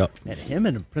somebody up. And him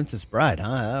and Princess Bride,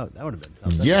 huh? That would have been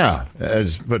something. Yeah,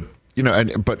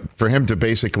 but for him to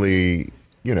basically,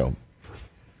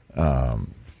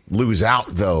 lose out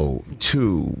though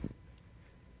to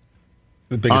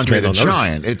Andre the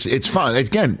Giant. It's fun.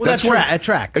 Again, well, that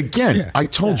tracks. Again, yeah. I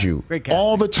told you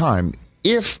all the time.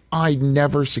 If I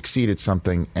never succeed at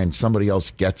something and somebody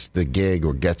else gets the gig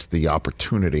or gets the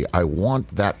opportunity, I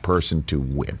want that person to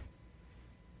win.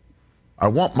 I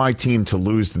want my team to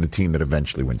lose to the team that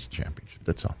eventually wins the championship.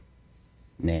 That's all.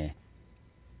 Nah.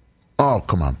 Oh,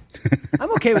 come on.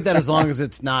 I'm okay with that as long as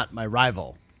it's not my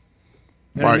rival.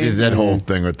 You know Right, is that whole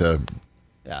thing with the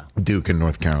Duke in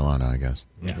North Carolina, I guess.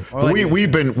 Yeah. But we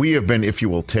have been, if you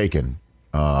will, taken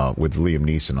with Liam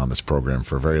Neeson on this program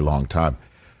for a very long time.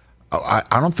 I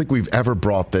don't think we've ever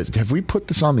brought this. Have we put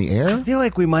this on the air? I feel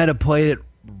like we might have played it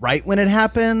right when it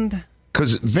happened.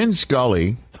 Because Vin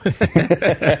Scully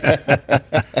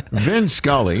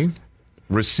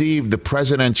received the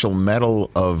Presidential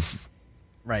Medal of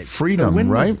Freedom, so when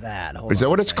right? Was that? Is that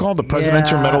what it's called? The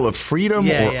Presidential Medal of Freedom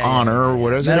or Honor? Or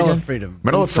what is it again? Medal of Freedom.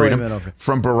 Medal of Freedom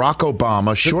from Barack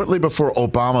Obama shortly before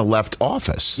Obama left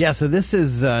office. Yeah, so this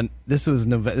was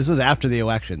after the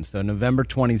election, so November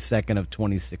 22nd of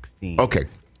 2016. Okay,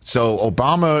 so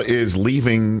Obama is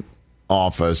leaving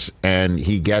office and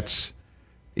he gives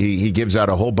out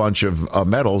a whole bunch of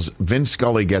medals. Vin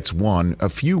Scully gets one. A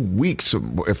few weeks,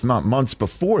 if not months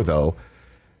before, though,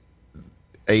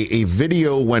 a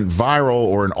video went viral,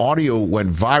 or an audio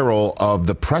went viral, of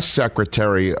the press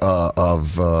secretary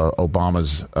of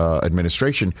Obama's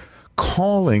administration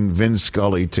calling Vin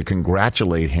Scully to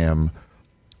congratulate him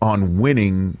on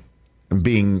winning and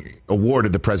being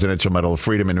awarded the Presidential Medal of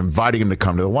Freedom and inviting him to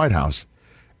come to the White House.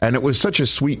 And it was such a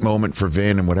sweet moment for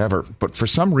Vin and whatever. But for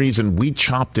some reason, we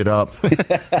chopped it up with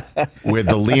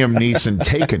the Liam Neeson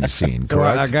Taken scene,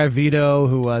 correct? So our guy Vito,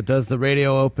 who does the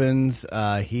radio opens,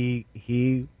 he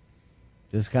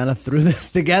just kind of threw this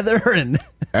together. And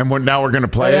now we're going to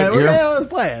play it here? Let's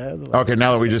play it. Okay,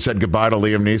 now that we just said goodbye to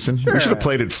Liam Neeson, Sure. we should have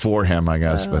played it for him, I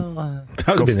guess. But that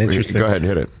would have been interesting. Go ahead,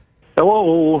 hit it.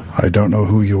 Hello. I don't know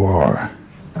who you are.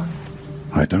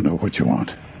 I don't know what you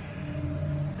want.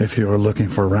 If you are looking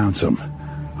for ransom,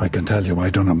 I can tell you I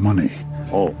don't have money.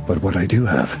 Oh. But what I do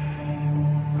have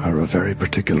are a very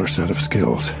particular set of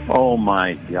skills. Oh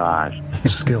my gosh.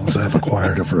 Skills I've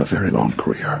acquired over a very long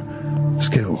career.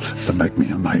 Skills that make me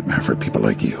a nightmare for people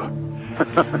like you.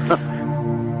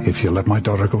 If you let my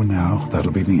daughter go now,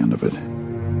 that'll be the end of it.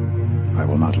 I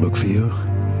will not look for you.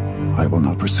 I will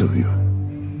not pursue you.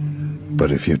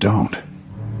 But if you don't,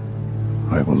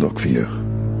 I will look for you.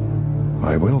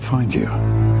 I will find you.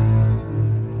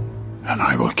 And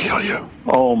I will kill you.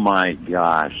 Oh my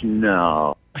gosh,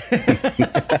 no.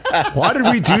 Why did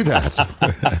we do that?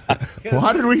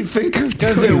 Why did we think of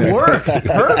doing Because it that? works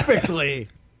perfectly.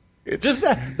 It's just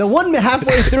that the one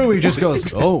halfway through, he just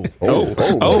goes, oh.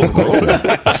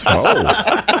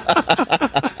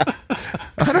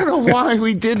 I don't know why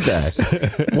we did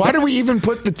that. Why did we even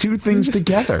put the two things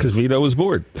together? Because Vito was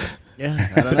bored. Yeah,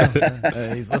 I don't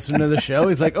know. He's listening to the show.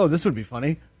 He's like, oh, this would be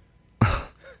funny.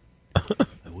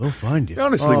 We'll find you.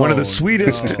 Honestly, one of the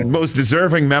sweetest, most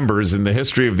deserving members in the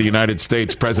history of the United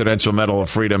States Presidential Medal of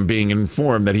Freedom being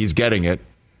informed that he's getting it.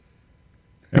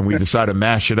 And we decide to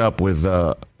mash it up with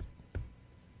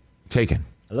Taken.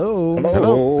 Hello.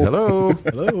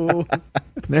 Hello.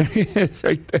 There he is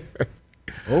right there.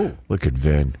 Oh. Look at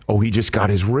Vin. Oh, he just got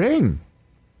his ring.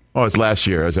 Oh, it's last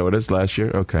year. Is that what it is? Last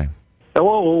year? Okay.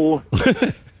 Hello.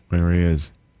 There he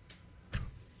is.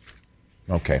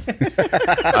 Okay.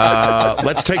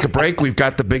 Let's take a break. We've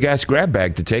got the big-ass grab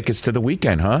bag to take us to the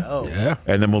weekend, huh? Oh. Yeah.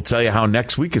 And then we'll tell you how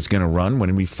next week is going to run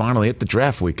when we finally hit the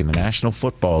draft week in the National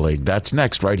Football League. That's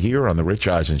next right here on The Rich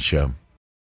Eisen Show.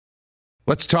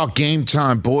 Let's talk Game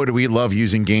Time. Boy, do we love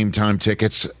using Game Time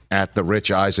tickets at the Rich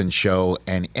Eisen Show.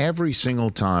 And every single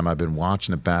time I've been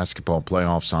watching the basketball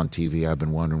playoffs on TV, I've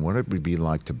been wondering what it would be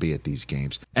like to be at these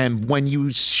games. And when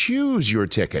you choose your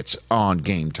tickets on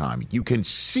Game Time, you can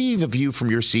see the view from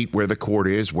your seat where the court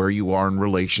is, where you are in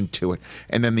relation to it.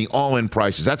 And then the all-in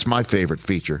prices. That's my favorite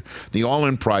feature. The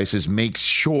all-in prices makes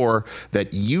sure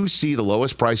that you see the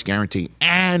lowest price guarantee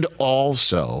and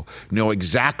also know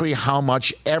exactly how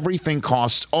much everything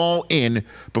costs all in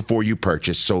before you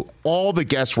purchase. So all the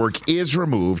guesswork is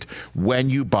removed when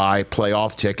you buy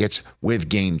playoff tickets with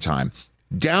Game Time.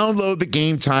 Download the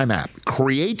Game Time app,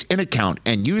 create an account,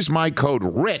 and use my code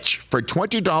RICH for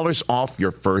 $20 off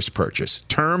your first purchase.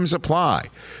 Terms apply.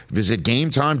 Visit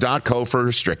GameTime.co for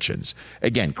restrictions.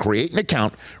 Again, create an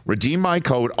account, redeem my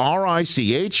code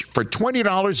RICH for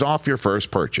 $20 off your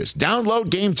first purchase. Download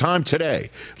Game Time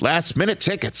today. Last minute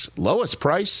tickets, lowest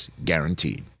price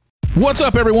guaranteed. What's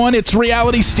up, everyone? It's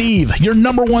Reality Steve, your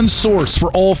number one source for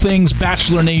all things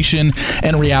Bachelor Nation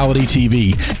and reality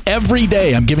TV. Every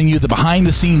day, I'm giving you the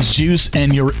behind-the-scenes juice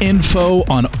and your info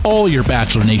on all your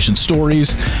Bachelor Nation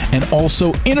stories and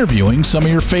also interviewing some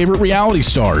of your favorite reality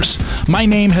stars. My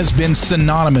name has been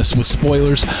synonymous with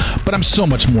spoilers, but I'm so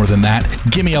much more than that.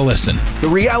 Give me a listen. The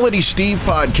Reality Steve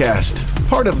Podcast,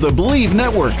 part of the Believe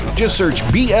Network. Just search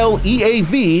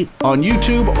BLEAV on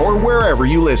YouTube or wherever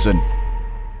you listen.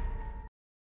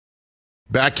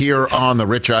 Back here on the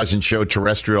Rich Eisen Show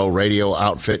terrestrial radio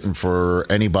outfit, and for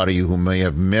anybody who may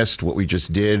have missed what we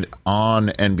just did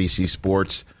on NBC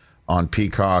Sports, on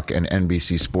Peacock and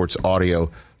NBC Sports Audio,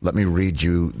 let me read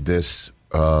you this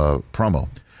promo.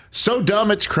 So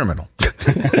dumb it's criminal.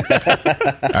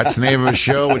 That's the name of a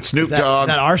show with Snoop Dogg. Is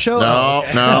that our show? No.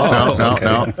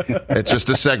 It's just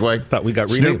a segue. Thought we got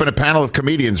Snoop renamed. and a panel of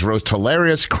comedians roast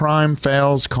hilarious crime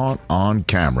fails caught on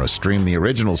camera. Stream the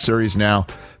original series now.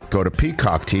 Go to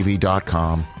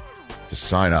peacocktv.com to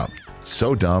sign up.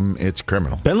 So dumb, it's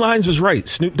criminal. Ben Lyons was right.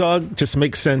 Snoop Dogg just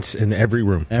makes sense in every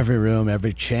room. Every room,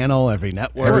 every channel, every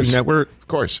network. Every network. Of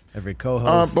course. Every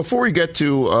co-host. Before we get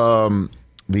to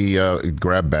the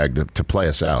grab bag to play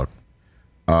us out,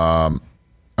 I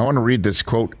want to read this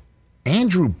quote.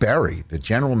 Andrew Berry, the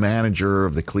general manager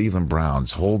of the Cleveland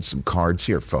Browns, holds some cards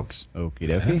here, folks. Okie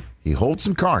dokie. He holds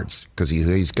some cards because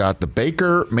he's got the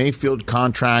Baker Mayfield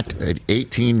contract at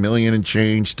 $18 million and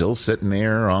change still sitting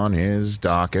there on his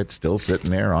docket, still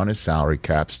sitting there on his salary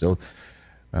cap, still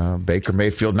Baker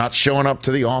Mayfield not showing up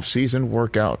to the offseason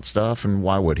workout stuff, and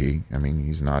why would he? I mean,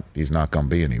 he's not going to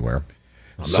be anywhere.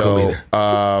 So,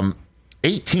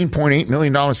 $18.8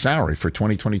 million salary for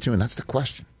 2022, and that's the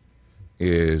question.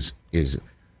 Is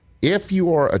if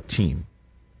you are a team,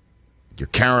 you're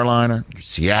Carolina, you're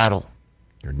Seattle,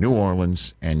 You're New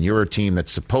Orleans, and you're a team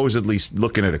that's supposedly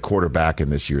looking at a quarterback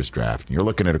in this year's draft. You're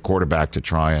looking at a quarterback to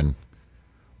try and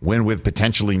win with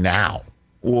potentially now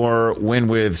or win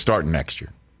with starting next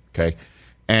year, okay?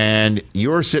 And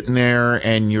you're sitting there,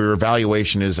 and your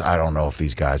evaluation is, I don't know if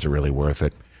these guys are really worth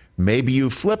it. Maybe you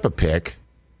flip a pick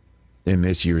in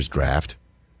this year's draft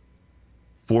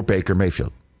for Baker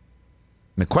Mayfield.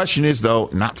 And the question is, though,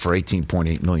 not for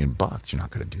 $18.8 million. You're not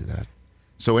going to do that.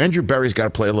 So Andrew Berry's got to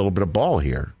play a little bit of ball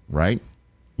here, right?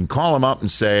 You can call him up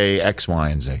and say X, Y,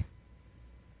 and Z.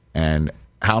 And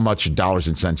how much dollars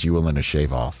and cents you willing to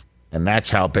shave off. And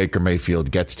that's how Baker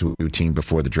Mayfield gets to a new team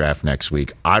before the draft next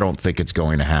week. I don't think it's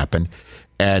going to happen.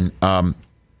 And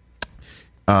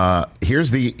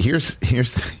here's the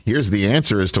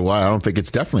answer as to why I don't think it's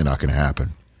definitely not going to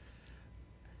happen.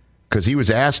 Because he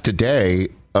was asked today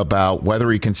about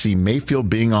whether he can see Mayfield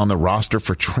being on the roster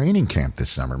for training camp this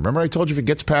summer. Remember I told you if it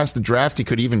gets past the draft, he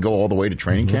could even go all the way to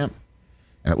training camp?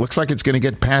 And it looks like it's going to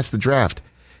get past the draft.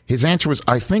 His answer was,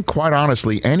 I think, quite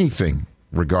honestly, anything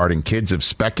regarding kids of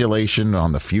speculation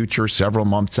on the future several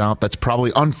months out, that's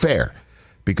probably unfair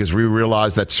because we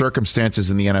realize that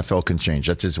circumstances in the NFL can change.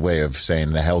 That's his way of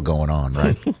saying the hell going on,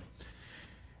 right?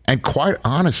 And quite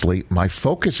honestly, my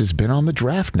focus has been on the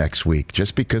draft next week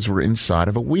just because we're inside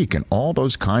of a week and all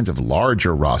those kinds of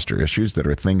larger roster issues that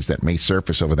are things that may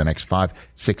surface over the next 5,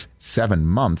 6, 7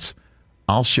 months.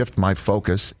 I'll shift my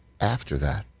focus after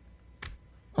that.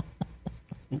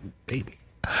 Baby.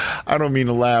 I don't mean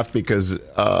to laugh because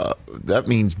that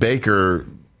means Baker,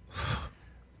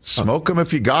 smoke him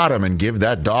if you got him and give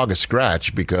that dog a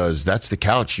scratch because that's the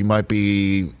couch you might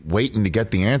be waiting to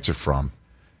get the answer from.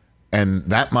 And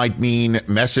that might mean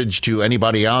message to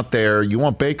anybody out there. You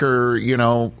want Baker, you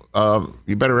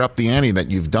better up the ante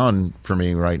that you've done for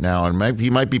me right now. And maybe he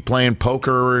might be playing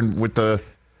poker and with the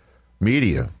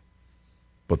media.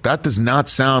 But that does not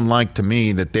sound like to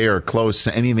me that they are close.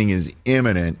 Anything is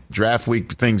imminent. Draft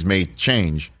week, things may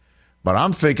change. But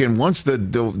I'm thinking once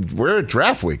we're at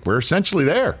draft week, we're essentially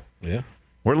there. Yeah.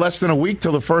 We're less than a week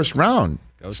till the first round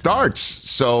starts.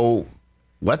 So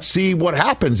let's see what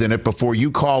happens in it before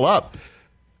you call up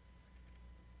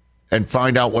and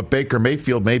find out what Baker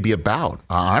Mayfield may be about.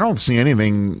 I don't see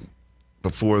anything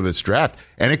before this draft.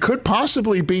 And it could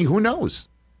possibly be, who knows,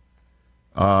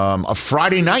 a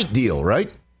Friday night deal, right?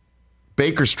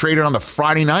 Baker's traded on the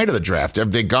Friday night of the draft.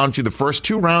 Have they gone through the first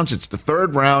 2 rounds? It's the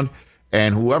third round.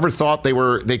 And whoever thought they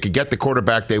could get the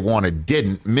quarterback they wanted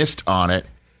missed on it.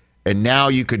 And now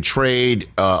you could trade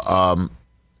a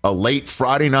late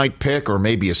Friday night pick or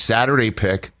maybe a Saturday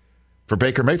pick for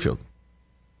Baker Mayfield.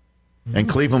 Mm-hmm. And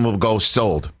Cleveland will go,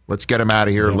 sold. Let's get him out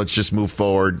of here. Yep. Let's just move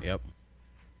forward. Yep.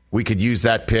 We could use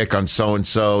that pick on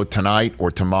so-and-so tonight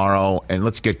or tomorrow, and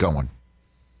let's get going.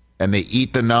 And they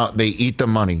eat the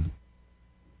money.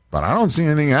 But I don't see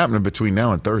anything happening between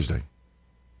now and Thursday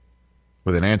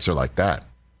with an answer like that.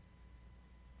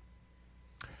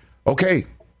 Okay,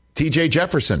 TJ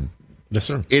Jefferson. Yes,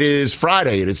 sir. It is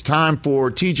Friday. It is time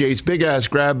for TJ's big-ass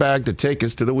grab bag to take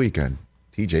us to the weekend.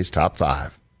 TJ's Top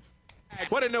 5.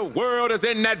 What in the world is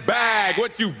in that bag?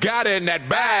 What you got in that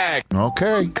bag?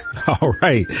 Okay. All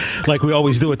right. Like we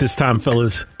always do at this time,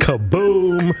 fellas.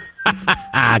 Kaboom.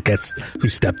 I guess who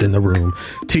stepped in the room?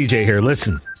 TJ here.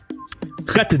 Listen,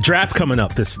 got the draft coming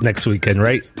up this next weekend,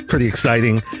 right? Pretty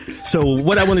exciting. So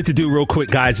what I wanted to do real quick,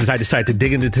 guys, is I decided to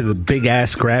dig into the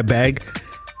big-ass grab bag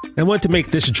and wanted to make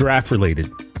this draft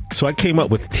related. So I came up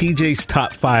with TJ's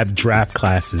top 5 draft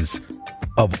classes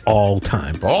of all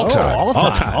time. All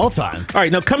time. All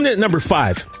right, now coming in at number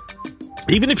 5.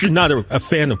 Even if you're not a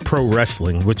fan of pro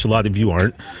wrestling, which a lot of you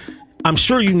aren't, I'm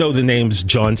sure you know the names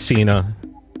John Cena,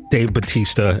 Dave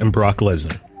Bautista, and Brock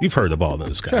Lesnar. You've heard of all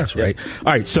those guys, sure, right? Yeah.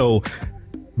 All right, so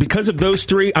because of those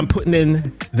 3, I'm putting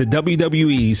in the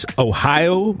WWE's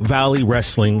Ohio Valley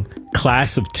Wrestling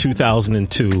class of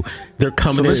 2002. They're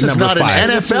coming in at number 5. So this is not an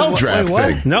NFL draft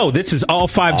thing. No, this is all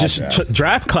 5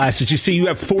 draft classes. You see, you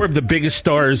have 4 of the biggest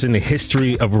stars in the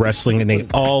history of wrestling, and they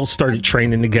all started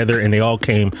training together, and they all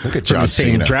came from the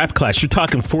same draft class. You're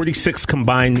talking 46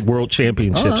 combined world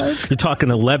championships. Right. You're talking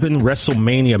 11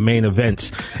 WrestleMania main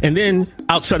events. And then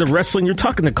outside of wrestling, you're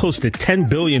talking to close to $10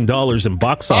 billion in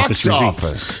box office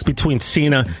receipts between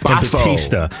Cena and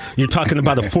Batista. You're talking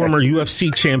about a former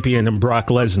UFC champion and Brock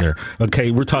Lesnar.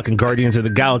 Okay, we're talking Guardians of the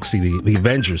Galaxy, the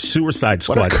Avengers, Suicide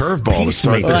Squad. What a curveball to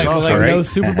start this off. Like no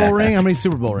Super Bowl ring? How many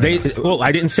Super Bowl rings? Well,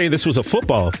 I didn't say this was a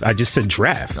football. I just said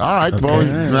draft. All right. Okay. Well,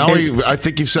 now I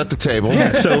think you've set the table.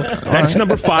 Yeah, so that's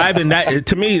number 5, and that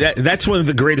to me that's one of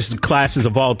the greatest classes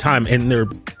of all time in their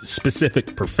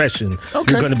specific profession.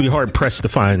 Okay. You're going to be hard pressed to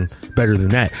find better than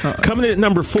that. Coming in at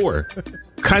number 4,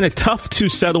 kind of tough to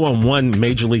settle on one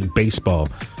Major League Baseball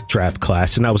draft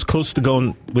class, and I was close to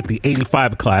going with the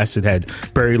 85 class. It had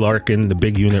Barry Larkin, the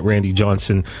big unit, Randy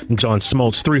Johnson, and John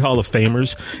Smoltz, 3 Hall of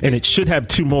Famers, and it should have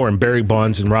 2 more in Barry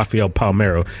Bonds and Rafael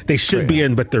Palmeiro. They should be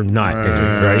in, but they're not in,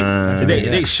 right?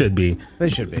 They should be. They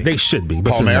should be. They should be.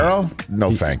 But Palmeiro?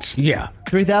 No thanks. Yeah.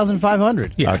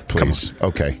 3,500. Yeah. Please.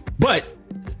 Okay. But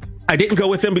I didn't go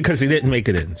with him because he didn't make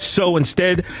it in. So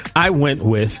instead, I went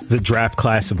with the draft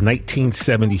class of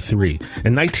 1973.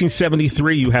 In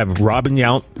 1973, you have Robin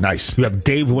Yount. Nice. You have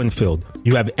Dave Winfield.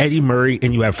 You have Eddie Murray,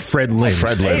 and you have Fred Lynn.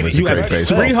 Fred Lynn was a great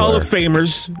baseball player. 3 Hall of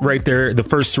Famers right there, the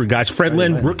first 3 guys. Fred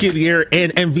Lynn, Rookie of the Year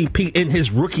and MVP in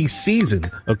his rookie season.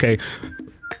 Okay.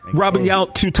 Robin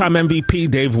Yount, 2-time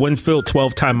MVP. Dave Winfield,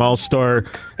 12-time All-Star.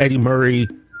 Eddie Murray,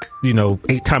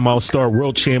 8-time All-Star,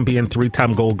 world champion,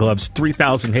 3-time Gold Gloves,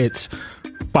 3,000 hits,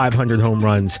 500 home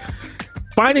runs.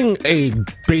 Finding a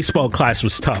baseball class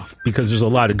was tough because there's a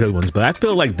lot of good ones, but I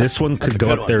feel like this one could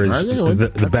go up there as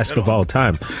the best of all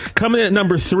time. Coming in at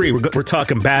number 3, we're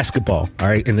talking basketball, all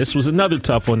right? And this was another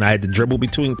tough one. I had to dribble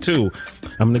between 2.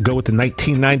 I'm going to go with the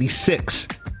 1996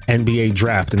 NBA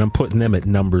draft, and I'm putting them at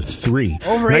number 3.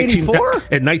 Over 84?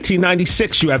 At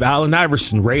 1996, you have Allen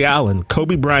Iverson, Ray Allen,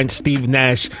 Kobe Bryant, Steve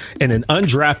Nash, and an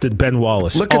undrafted Ben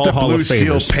Wallace. Look at the blue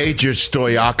steel Peja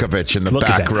Stojakovic in the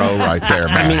back row right there,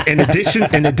 man. I mean,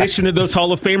 in addition to those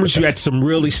Hall of Famers, you had some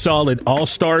really solid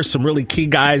all-stars, some really key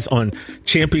guys on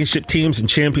championship teams and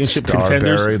championship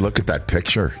contenders. Look at that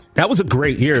picture. That was a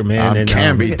great year, man. And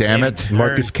Camby, damn it.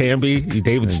 Marcus Camby,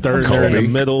 David Stern there in the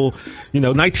middle.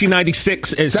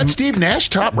 1996 is that Steve Nash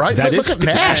top right? That look is at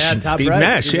Nash. Steve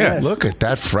Nash, yeah. Look at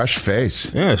that fresh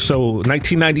face. Yeah, so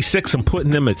 1996, I'm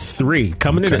putting them at 3.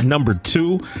 Coming in at number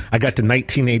 2, I got the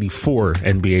 1984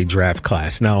 NBA draft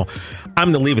class. Now,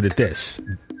 I'm going to leave it at this.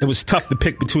 It was tough to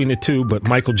pick between the 2, but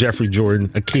Michael Jeffrey Jordan,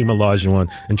 Akeem Olajuwon,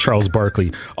 and Charles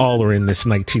Barkley all are in this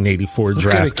 1984 draft.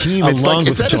 Look at Akeem.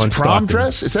 Is that his prom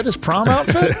dress? Is that his prom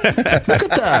outfit? Look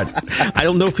at that. I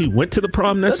don't know if he went to the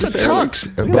prom necessarily. That's a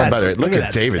tux. Look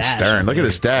at David Stern. Look at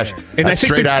his stash. And that's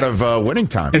straight out of Winning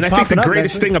Time. And I think the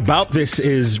greatest thing about this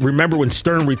is, remember when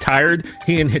Stern retired,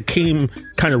 he and Hakeem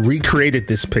kind of recreated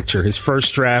this picture, his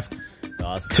first draft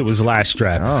to his last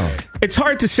draft. It's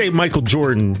hard to say Michael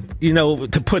Jordan,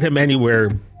 to put him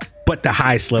anywhere but the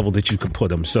highest level that you could put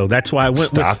him. So that's why I went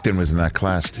Stockton was in that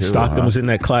class too. Stockton was in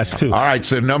that class too. All right,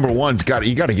 so number 1's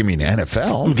you got to give me an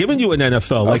NFL. I'm giving you an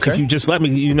NFL. Like if you just let me,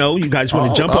 you guys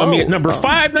want to jump on me at number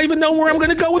 5, not even know where I'm going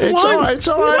to go with 1. It's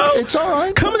all right. It's all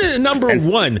right. Coming in at number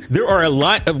 1, there are a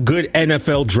lot of good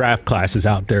NFL draft classes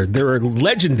out there. There are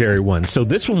legendary ones. So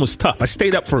this one was tough. I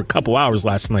stayed up for a couple hours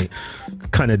last night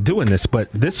kind of doing this,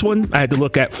 but this one I had to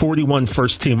look at 41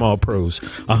 first-team All-Pros,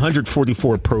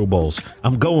 144 Pro Bowls.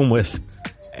 I'm going with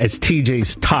as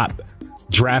TJ's top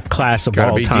draft class of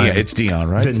all time. It's Dion,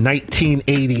 right? The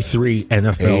 1983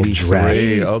 NFL draft.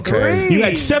 Okay. You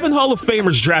had 7 Hall of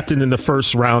Famers drafted in the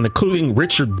first round, including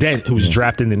Richard Dent, who was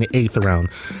drafted in the 8th round.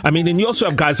 I mean, and you also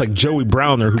have guys like Joey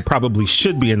Browner, who probably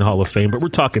should be in the Hall of Fame, but we're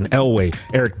talking Elway,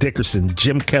 Eric Dickerson,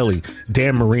 Jim Kelly,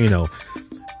 Dan Marino.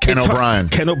 Ken O'Brien.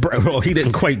 Well, he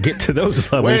didn't quite get to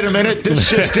those levels. Wait a minute, this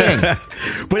just in.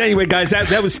 But anyway, guys,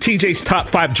 that was TJ's top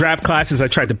 5 draft classes. I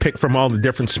tried to pick from all the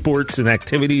different sports and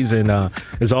activities, and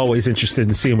is always interested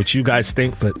in seeing what you guys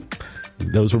think, but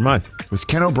those were mine. Was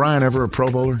Ken O'Brien ever a Pro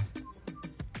Bowler?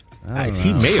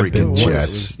 He may have been.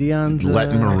 Jets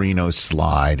letting Marino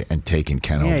slide and taking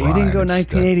Ken O'Brien. Yeah, you didn't go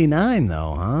 1989,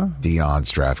 though, huh?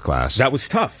 Dion's draft class. That was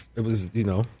tough. It was,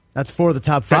 That's for the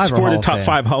top 5. That's for the top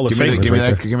 5 Hall of Famers. Give me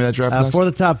that draft class. For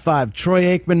the top 5, Troy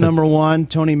Aikman, number 1,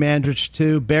 Tony Mandrich,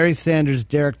 2, Barry Sanders,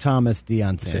 Derek Thomas,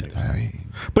 Deion Sanders.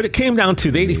 But it came down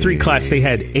to the 83 class. They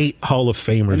had 8 Hall of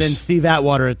Famers. And then Steve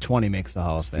Atwater at 20 makes the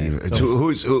Hall of Fame. Who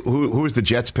was the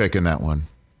Jets pick in that one?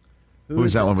 Who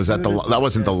was that one? Was that that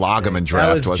wasn't the Lagaman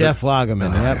draft? That was Jeff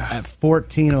Lagaman at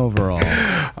 14 overall.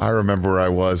 I remember where I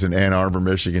was in Ann Arbor,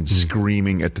 Michigan,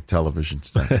 screaming at the television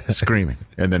set, screaming.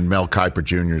 And then Mel Kiper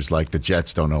Jr. is like, the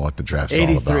Jets don't know what the draft's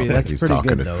all about. That's He's pretty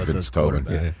talking good, though, to Vince Tobin.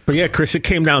 Yeah. But yeah, Chris, it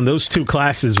came down. Those 2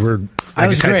 classes were. I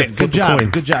just had to flip the coin.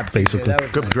 Good job. Basically,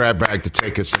 good grab bag to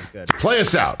take us to play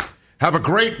us out. Have a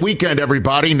great weekend,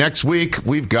 everybody. Next week,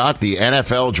 we've got the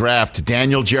NFL Draft.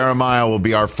 Daniel Jeremiah will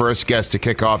be our first guest to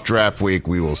kick off Draft Week.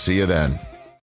 We will see you then.